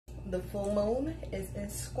The full moon is in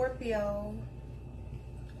Scorpio.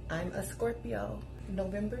 I'm a Scorpio,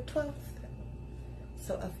 November 12th.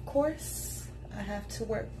 So of course, I have to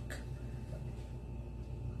work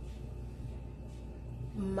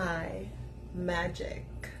my magic.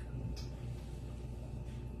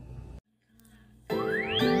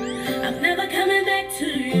 I'm never coming back to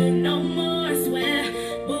you no more, I swear.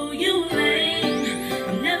 Boo, you lame.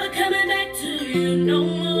 I'm never coming back to you no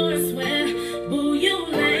more, I swear. Boo, you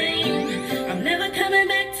lame. I'm never coming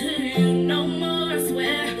back to you no more, I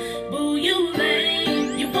swear. Boo, you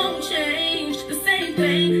lame. You won't change the same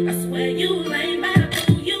thing. I swear you lame, but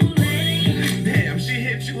boo, you lame. Damn, she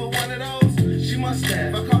hit you with one of those? She must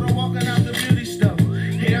have. I caught her walking out the beauty store.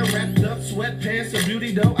 Hair wrapped up, sweatpants, a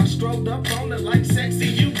beauty dough. I stroked up on it like sexy,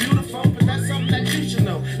 you beautiful, but that's something that you should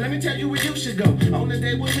know. Let me tell you where you should go. On a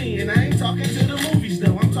date with me, and I ain't talking to the movies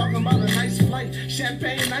though. I'm talking about a nice flight,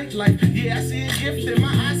 champagne nightlife. Yeah, I see a gift in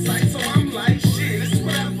my eyesight, so I'm like, shit, it's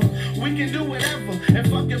whatever. We can do whatever, and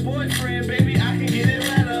fuck your boyfriend, baby, I can get it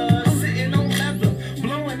better. Sitting on leather,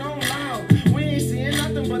 blowing on loud. We ain't seeing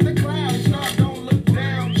nothing but the clouds. No, don't look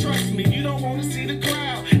down, trust me, you don't want to see the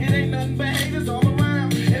crowd. It ain't nothing but haters all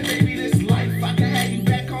around. And maybe this life, I can have you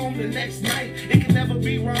back home the next night. It can never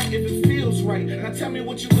be wrong if it feels right. Now tell me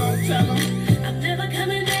what you gonna tell them. I'm never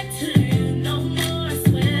coming back to you no more, I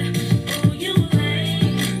swear. Oh, you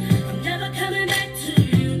lame. I'm never coming back to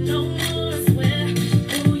you no more, I swear.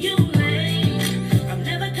 Oh, you lame. I'm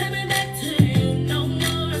never coming back to you no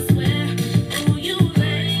more, I swear. Oh, you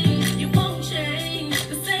lame. You won't change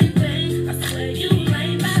the same thing. I swear you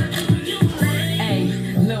lame, but oh, you lame. Hey,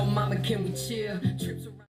 little mama, can we chill? Trips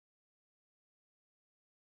around.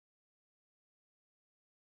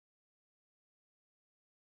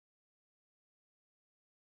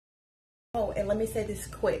 Oh, and let me say this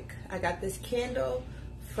quick. I got this candle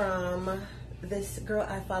from this girl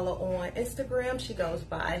I follow on Instagram. She goes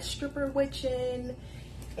by Stripper Witchin'.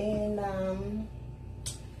 And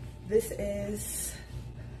this is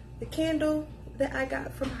the candle that I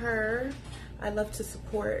got from her. I love to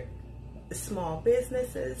support small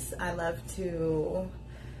businesses. I love to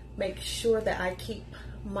make sure that I keep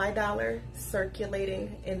my dollar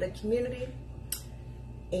circulating in the community.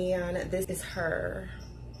 And this is her.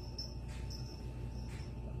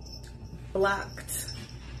 Blocked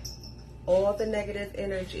all the negative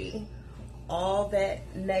energy, all that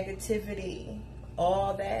negativity,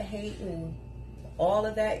 all that hating, all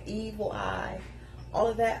of that evil eye, all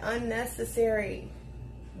of that unnecessary.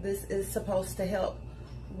 This is supposed to help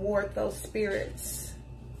ward those spirits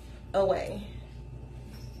away.